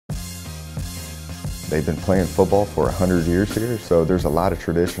They've been playing football for 100 years here, so there's a lot of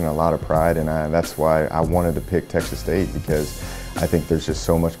tradition, a lot of pride, and that's why I wanted to pick Texas State, because I think there's just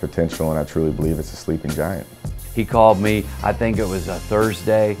so much potential, and I truly believe it's a sleeping giant. He called me, I think it was a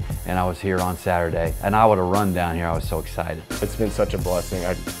Thursday, and I was here on Saturday, and I would have run down here. I was so excited. It's been such a blessing.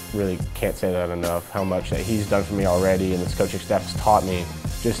 I really can't say that enough, how much that he's done for me already, and this coaching staff has taught me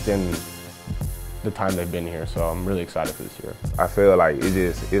just in the time they've been here, so I'm really excited for this year. I feel like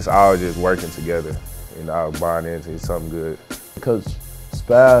it's all just working together, and all bonding into something good. Coach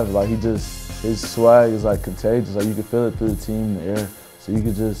Spav, like his swag is like contagious. Like you can feel it through the team in the air. So you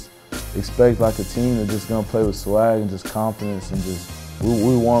could just expect like a team that's just gonna play with swag and just confidence and just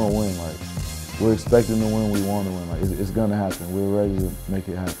we want to win. Like we're expecting to win, we want to win. Like it's gonna happen. We're ready to make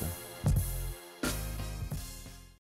it happen.